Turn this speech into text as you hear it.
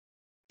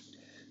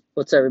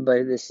What's up,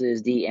 everybody? This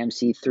is the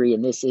MC3,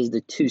 and this is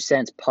the 2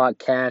 Cents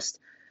Podcast.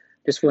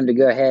 Just wanted to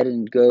go ahead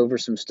and go over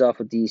some stuff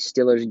with the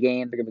Steelers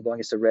game. They're going to be going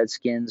against the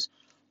Redskins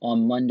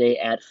on Monday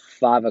at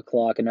 5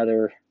 o'clock.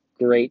 Another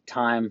great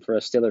time for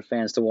us Steeler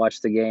fans to watch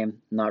the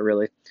game. Not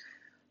really.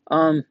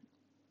 Um,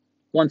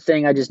 One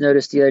thing I just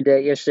noticed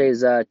yesterday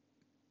is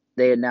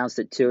they announced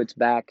that Tuitt's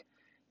back.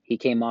 He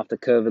came off the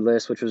COVID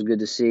list, which was good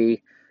to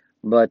see.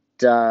 But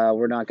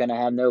we're not going to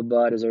have no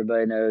Bud, as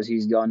everybody knows.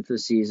 He's gone for the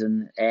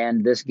season.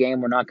 And this game,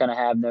 we're not going to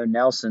have no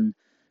Nelson.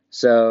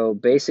 So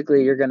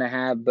basically, you're going to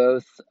have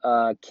both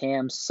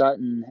Cam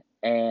Sutton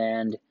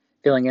and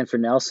filling in for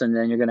Nelson.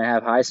 Then you're going to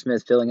have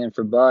Highsmith filling in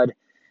for Bud.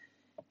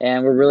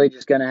 And we're really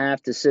just going to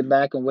have to sit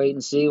back and wait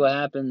and see what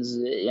happens.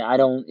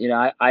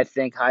 I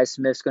think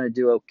Highsmith's going to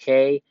do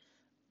okay.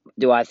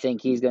 Do I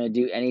think he's going to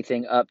do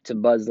anything up to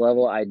Bud's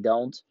level? I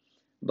don't.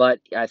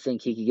 But I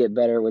think he could get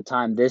better with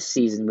time this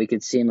season. We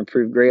could see him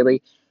improve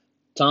greatly.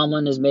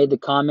 Tomlin has made the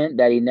comment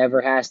that he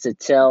never has to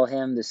tell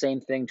him the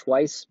same thing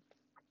twice,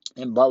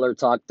 and Butler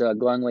talked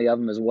glowingly of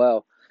him as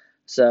well.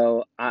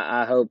 So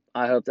I hope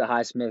that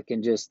Highsmith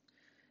can just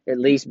at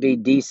least be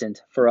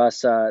decent for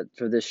us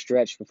for this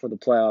stretch before the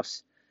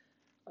playoffs.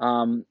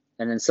 And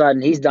then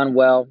Sutton, he's done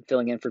well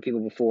filling in for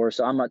people before,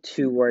 so I'm not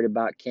too worried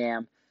about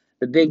Cam.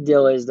 The big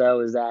deal is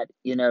that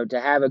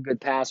to have a good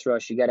pass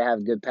rush, you got to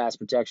have good pass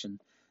protection.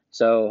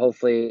 So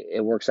hopefully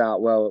it works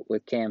out well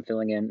with Cam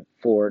filling in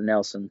for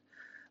Nelson.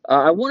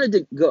 I wanted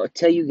to go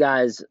tell you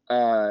guys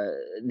the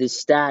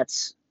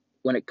stats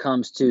when it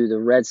comes to the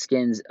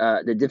Redskins,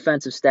 the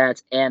defensive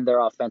stats and their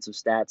offensive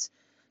stats,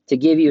 to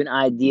give you an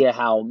idea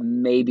how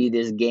maybe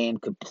this game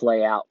could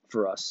play out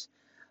for us.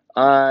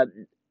 Uh,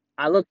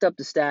 I looked up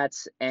the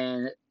stats,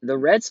 and the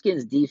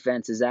Redskins'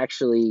 defense is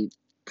actually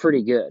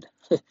pretty good.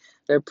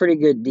 They're pretty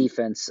good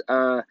defense.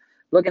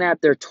 Looking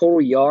at their total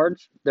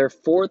yards, they're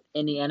fourth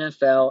in the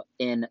NFL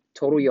in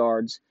total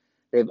yards.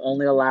 They've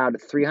only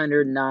allowed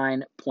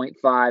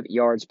 309.5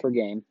 yards per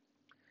game.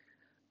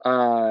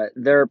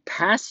 Their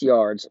pass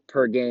yards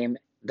per game,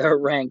 they're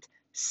ranked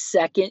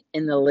second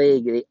in the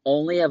league. They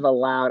only have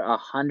allowed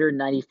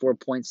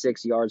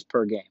 194.6 yards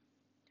per game.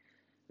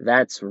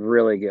 That's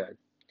really good.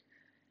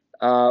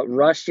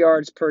 Rush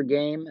yards per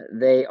game,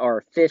 they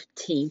are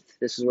 15th.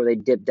 This is where they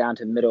dip down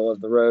to middle of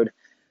the road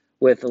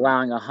with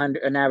allowing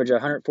an average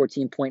of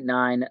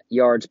 114.9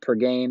 yards per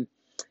game.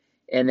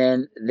 And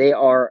then they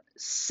are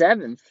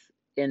 7th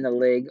in the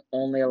league,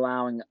 only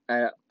allowing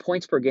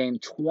points per game,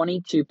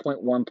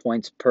 22.1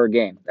 points per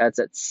game. That's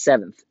at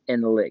 7th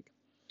in the league.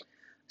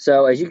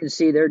 So as you can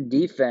see, their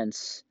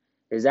defense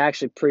is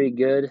actually pretty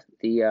good.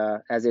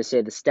 As they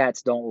say, the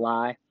stats don't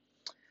lie.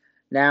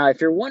 Now,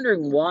 if you're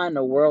wondering why in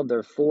the world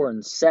they're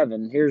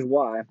 4-7, here's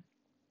why.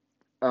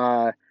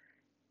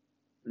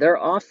 Their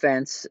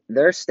offense,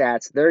 their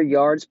stats, their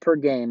yards per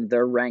game,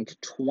 they're ranked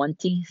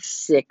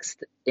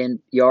 26th in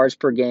yards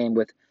per game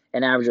with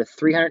an average of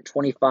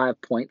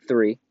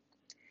 325.3.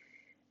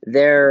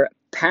 Their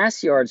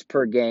pass yards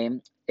per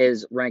game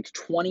is ranked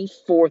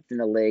 24th in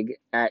the league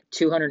at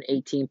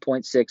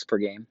 218.6 per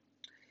game.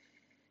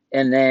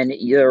 And then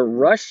your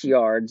rush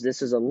yards,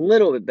 this is a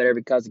little bit better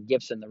because of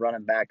Gibson, the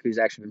running back, who's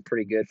actually been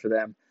pretty good for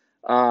them.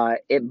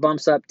 It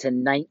bumps up to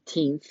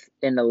 19th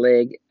in the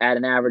league at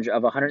an average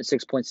of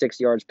 106.6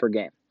 yards per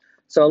game.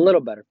 So a little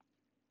better.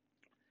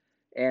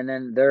 And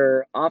then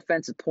their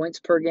offensive points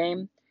per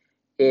game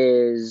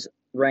is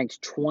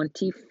ranked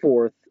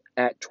 24th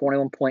at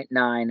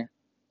 21.9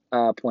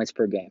 points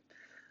per game.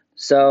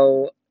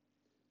 So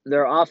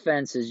their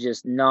offense is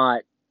just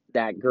not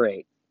that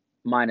great,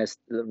 minus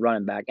the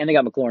running back. And they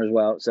got McLaurin as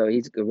well, so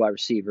he's a good wide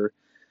receiver.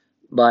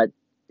 But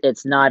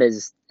it's not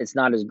as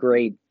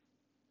great.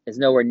 It's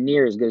nowhere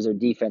near as good as their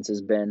defense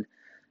has been.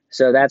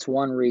 So that's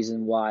one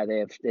reason why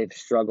they've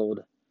struggled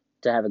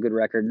to have a good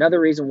record.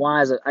 Another reason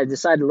why is I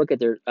decided to look at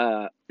their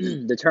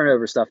the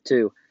turnover stuff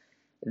too.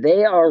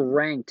 They are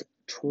ranked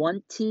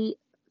 25th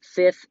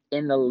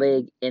in the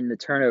league in the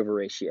turnover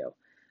ratio.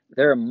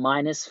 They're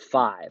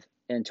 -5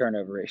 in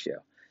turnover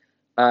ratio.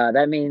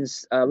 That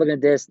means, looking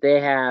at this,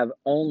 their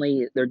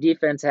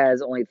defense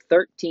has only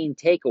 13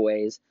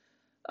 takeaways,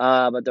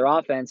 but their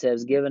offense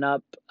has given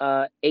up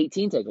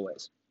 18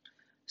 takeaways.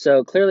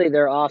 So clearly,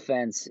 their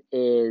offense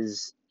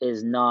has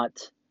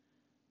not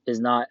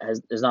been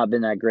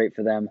that great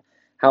for them.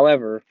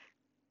 However,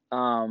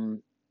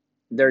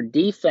 their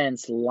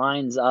defense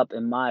lines up,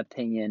 in my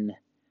opinion,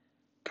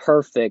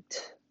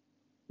 perfect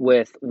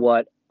with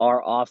what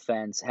our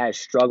offense has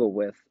struggled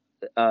with,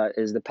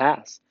 is the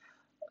pass.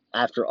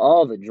 After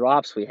all the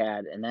drops we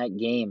had in that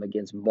game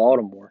against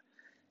Baltimore,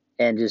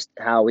 and just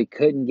how we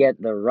couldn't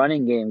get the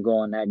running game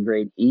going that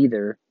great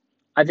either.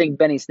 I think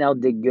Benny Snell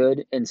did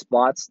good in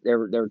spots. There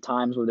were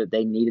times where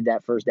they needed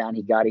that first down.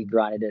 He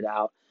grinded it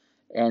out.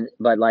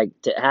 But like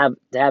to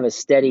have a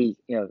steady,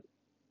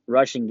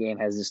 rushing game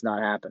has just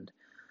not happened.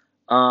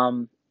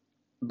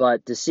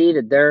 But to see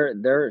that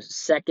they're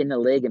second in the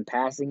league in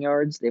passing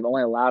yards, they've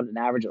only allowed an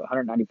average of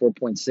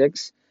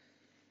 194.6.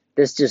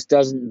 This just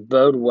doesn't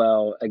bode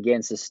well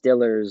against the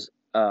Steelers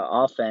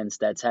offense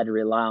that's had to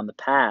rely on the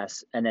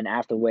pass, and then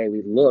after the way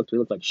we looked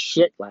like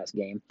shit last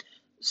game.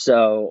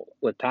 So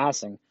with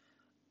passing,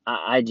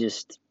 I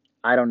just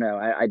I don't know.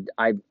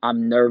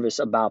 I'm nervous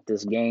about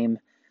this game.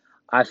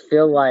 I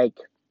feel like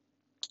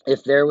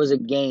if there was a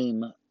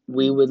game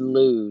we would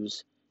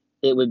lose,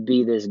 it would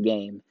be this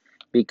game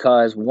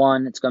because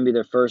one, it's going to be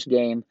their first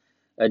game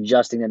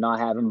adjusting to not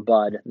having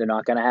Bud. They're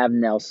not going to have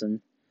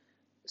Nelson,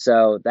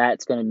 so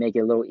that's going to make it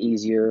a little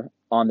easier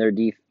on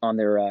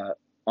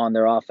on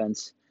their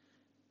offense.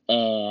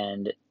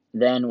 And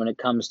then when it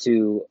comes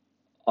to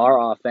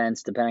our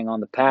offense, depending on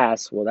the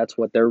pass, well, that's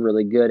what they're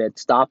really good at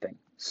stopping.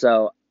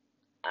 So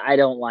I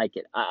don't like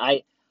it.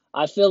 I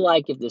feel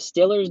like if the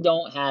Steelers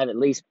don't have at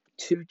least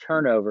 2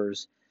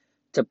 turnovers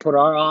to put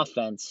our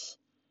offense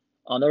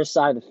on their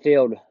side of the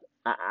field,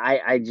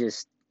 I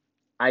just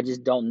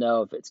don't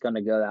know if it's going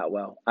to go that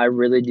well. I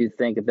really do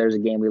think if there's a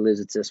game we lose,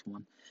 it's this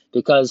one,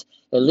 because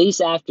at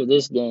least after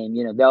this game,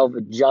 they'll have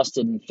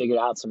adjusted and figured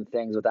out some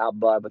things without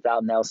Bud,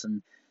 without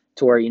Nelson,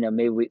 to where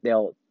maybe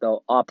they'll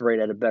operate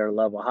at a better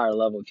level, a higher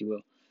level, if you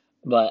will.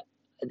 But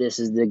this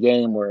is the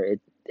game where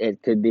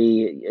it could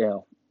be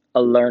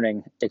a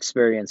learning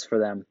experience for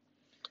them.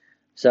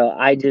 So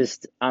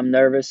I'm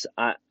nervous.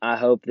 I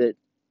hope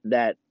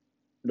that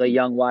the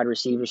young wide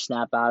receivers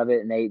snap out of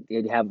it and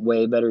they'd have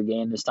way better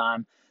game this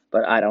time.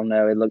 But I don't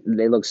know.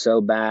 They look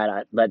so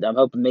bad. But I'm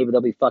hoping maybe they'll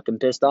be fucking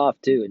pissed off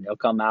too, and they'll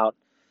come out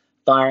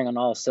firing on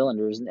all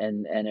cylinders,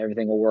 and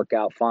everything will work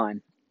out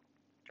fine.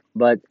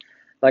 But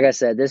like I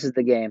said, this is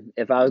the game.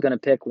 If I was going to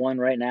pick one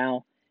right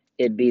now,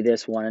 it'd be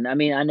this one. And I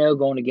mean, I know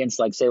going against,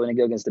 like, say when they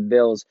go against the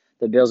Bills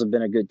have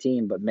been a good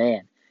team, but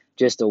man,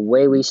 just the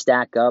way we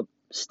stack up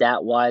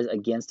stat wise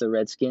against the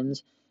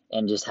Redskins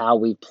and just how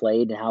we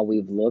played and how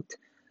we've looked,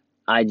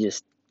 I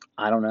just,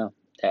 I don't know.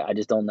 I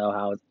just don't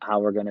know how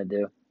we're gonna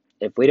do.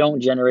 If we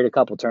don't generate a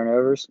couple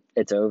turnovers,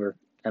 it's over.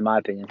 In my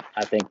opinion,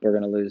 I think we're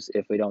gonna lose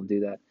if we don't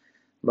do that.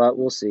 But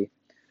we'll see.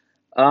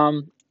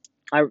 Um,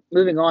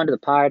 moving on to the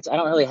Pirates. I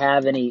don't really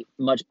have any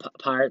much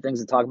Pirate things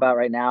to talk about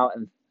right now,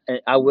 and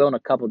I will in a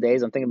couple of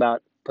days. I'm thinking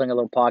about putting a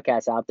little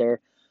podcast out there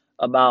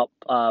about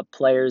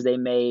players they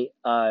may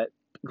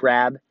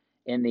grab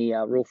in the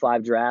Rule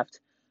 5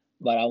 draft,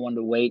 but I wanted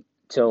to wait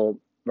till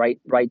right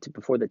to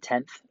before the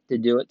 10th to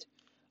do it.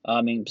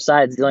 I mean,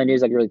 besides the only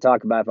news I could really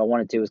talk about if I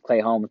wanted to was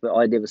Clay Holmes, but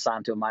all I did was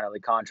sign to a minor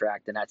league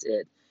contract, and that's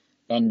it.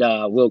 And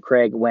Will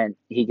Craig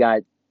he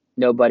got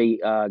nobody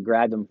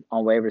grabbed him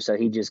on waivers, so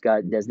he just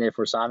got designated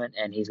for assignment,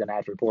 and he's going to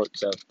have to report.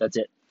 So that's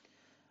it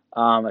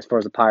as far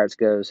as the Pirates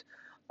goes.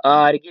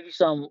 To give you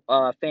some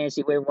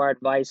fantasy waiver wire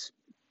advice,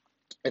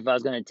 if I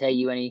was going to tell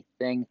you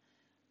anything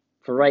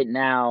for right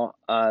now,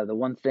 the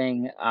one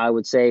thing I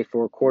would say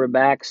for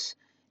quarterbacks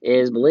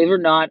is, believe it or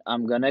not,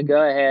 I'm going to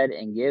go ahead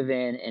and give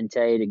in and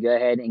tell you to go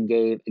ahead and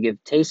give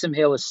Taysom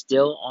Hill is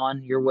still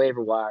on your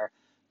waiver wire.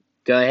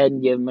 Go ahead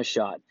and give him a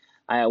shot.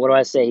 What do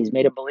I say? He's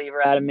made a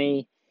believer out of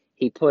me.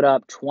 He put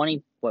up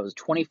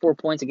 24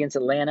 points against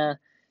Atlanta,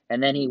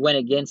 and then he went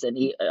against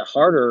a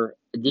harder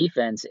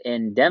defense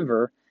in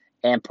Denver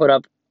and put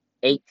up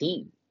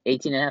 18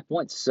 and a half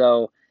points.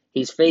 So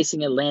he's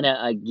facing Atlanta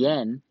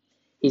again.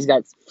 He's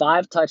got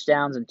 5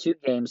 touchdowns in 2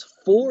 games,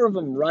 4 of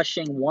them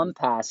rushing, 1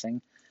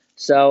 passing.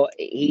 So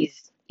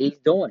he's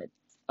doing it.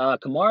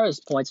 Kamara's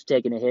points have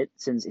taken a hit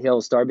since Hill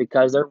started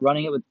because they're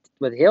running it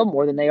with Hill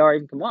more than they are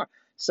even Kamara.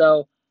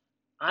 So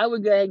I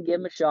would go ahead and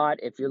give him a shot.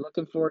 If you're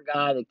looking for a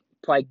guy that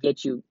probably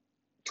get you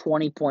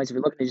 20 points, if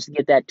you're looking to just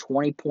get that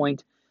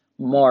 20-point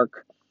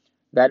mark,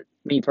 that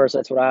me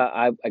personally, that's what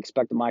I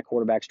expect of my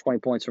quarterbacks, 20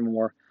 points or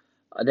more.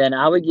 Then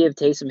I would give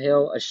Taysom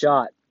Hill a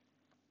shot.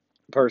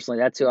 Personally,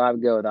 that's who I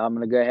would go with. I'm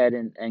going to go ahead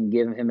and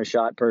give him a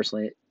shot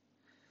personally.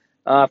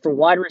 For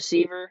wide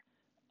receiver,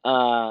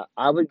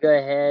 I would go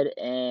ahead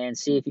and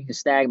see if you can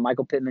snag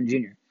Michael Pittman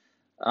Jr.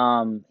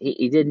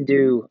 He didn't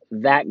do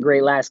that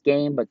great last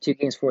game, but 2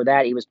 games before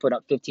that, he was put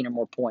up 15 or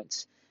more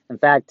points. In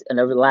fact, and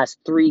over the last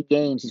 3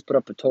 games, he's put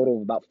up a total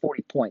of about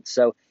 40 points.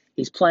 So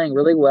he's playing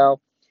really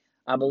well.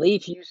 I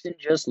believe Houston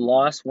just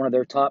lost one of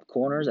their top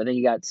corners. I think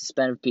he got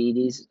suspended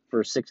PEDs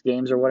for 6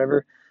 games or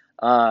whatever.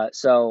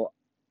 So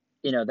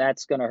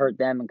that's going to hurt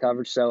them in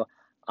coverage. So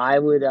I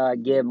would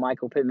give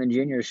Michael Pittman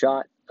Jr. a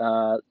shot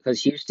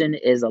because Houston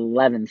is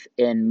 11th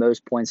in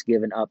most points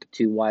given up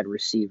to wide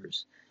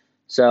receivers.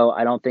 So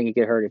I don't think it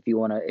could hurt if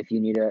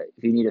you need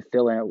to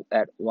fill in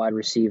at wide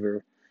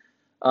receiver.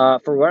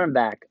 For running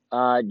back,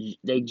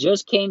 they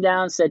just came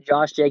down and said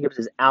Josh Jacobs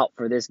is out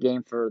for this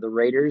game for the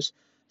Raiders.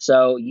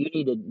 So you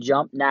need to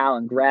jump now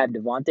and grab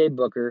Devontae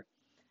Booker,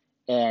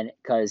 and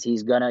because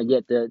he's gonna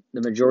get the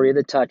majority of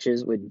the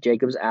touches with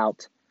Jacobs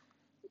out.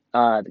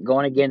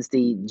 Going against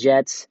the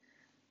Jets,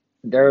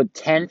 they're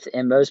 10th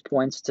in most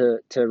points to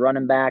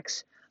running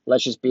backs.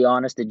 Let's just be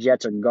honest, the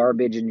Jets are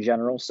garbage in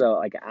general.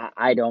 So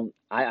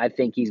I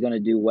think he's going to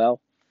do well.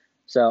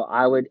 So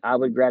I would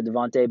grab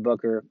Devontae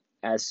Booker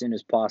as soon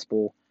as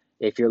possible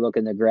if you're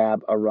looking to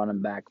grab a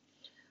running back.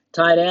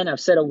 Tight end, I've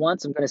said it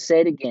once, I'm going to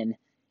say it again.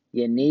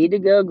 You need to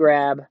go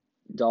grab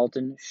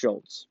Dalton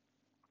Schultz.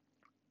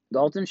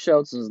 Dalton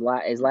Schultz, his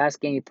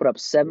last game, he put up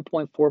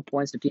 7.4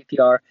 points to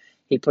PPR.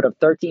 He put up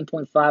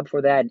 13.5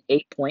 before that and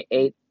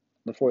 8.8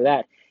 before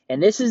that.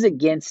 And this is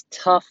against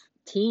tough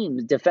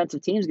teams,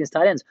 defensive teams against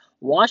tight ends.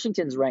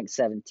 Washington's ranked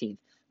 17th.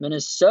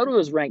 Minnesota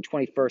was ranked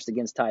 21st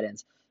against tight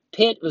ends.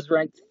 Pitt was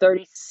ranked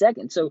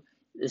 32nd. So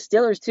the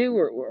Steelers, too,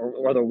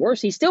 were the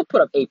worst. He still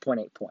put up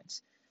 8.8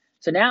 points.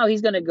 So now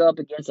he's going to go up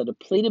against a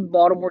depleted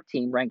Baltimore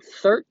team ranked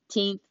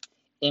 13th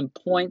in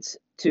points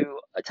to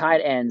tight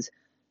ends.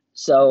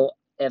 So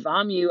if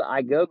I'm you,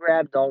 I go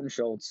grab Dalton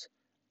Schultz.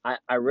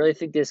 I really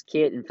think this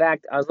kid, in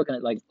fact, I was looking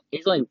at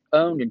he's only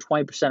owned in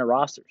 20% of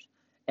rosters.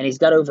 And he's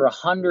got over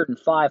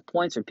 105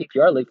 points for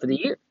PPR league for the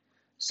year.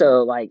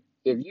 So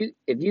if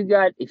you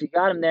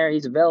got him there,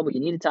 he's available, you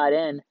need a tight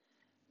end,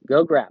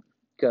 go grab him.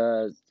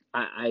 Because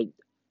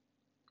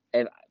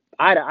if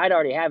I'd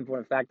already have one.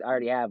 In fact, I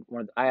already have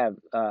one. I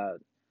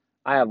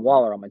have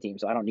Waller on my team,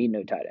 so I don't need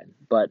no tight end.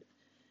 But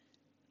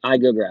I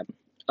go grab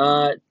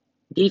him.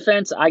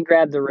 Defense, I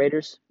grab the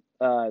Raiders.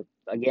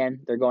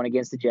 Again, they're going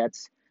against the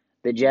Jets.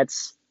 The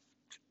Jets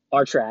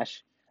are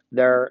trash.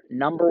 They're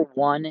number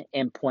one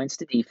in points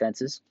to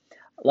defenses.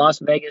 Las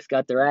Vegas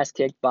got their ass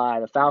kicked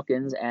by the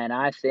Falcons, and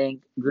I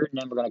think Gruden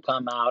and them are going to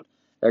come out.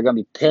 They're going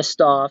to be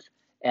pissed off,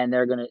 and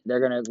they're gonna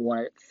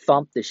want to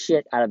thump the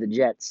shit out of the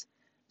Jets.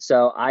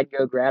 So I'd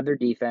go grab their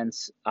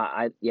defense.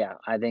 I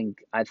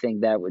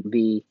think that would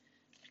be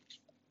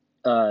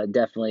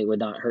definitely would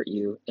not hurt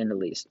you in the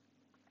least.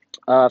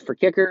 For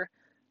kicker,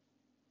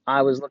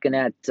 I was looking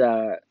at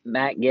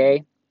Matt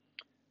Gay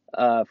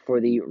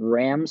for the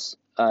Rams.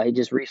 He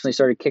just recently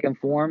started kicking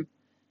for him.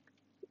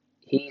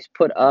 He's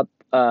put up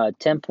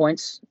 10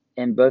 points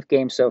in both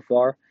games so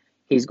far.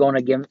 He's going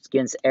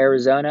against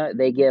Arizona.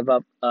 They give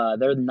up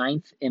they're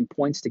ninth in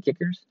points to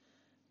kickers.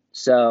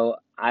 So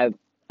I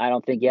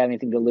don't think you have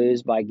anything to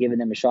lose by giving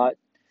them a shot.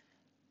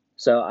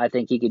 So I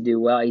think he could do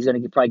well. He's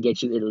going to probably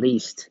get you at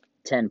least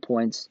 10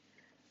 points.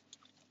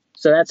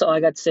 So that's all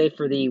I got to say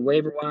for the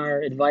waiver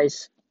wire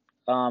advice.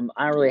 I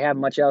don't really have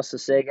much else to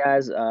say,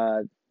 guys.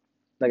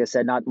 Like I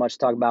said, not much to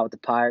talk about with the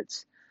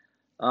Pirates.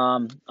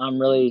 I'm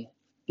really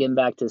getting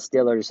back to the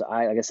Steelers.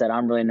 Like I said,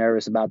 I'm really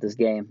nervous about this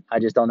game. I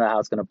just don't know how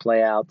it's going to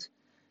play out,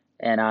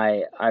 and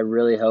I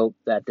really hope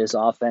that this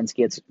offense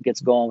gets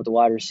going with the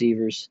wide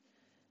receivers,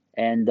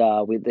 and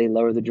they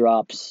lower the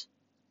drops,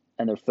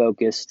 and they're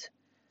focused.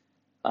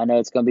 I know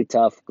it's going to be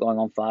tough going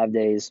on 5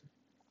 days,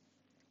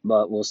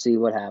 but we'll see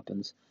what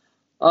happens.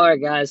 All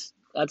right, guys,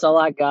 that's all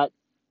I got.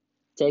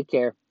 Take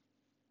care.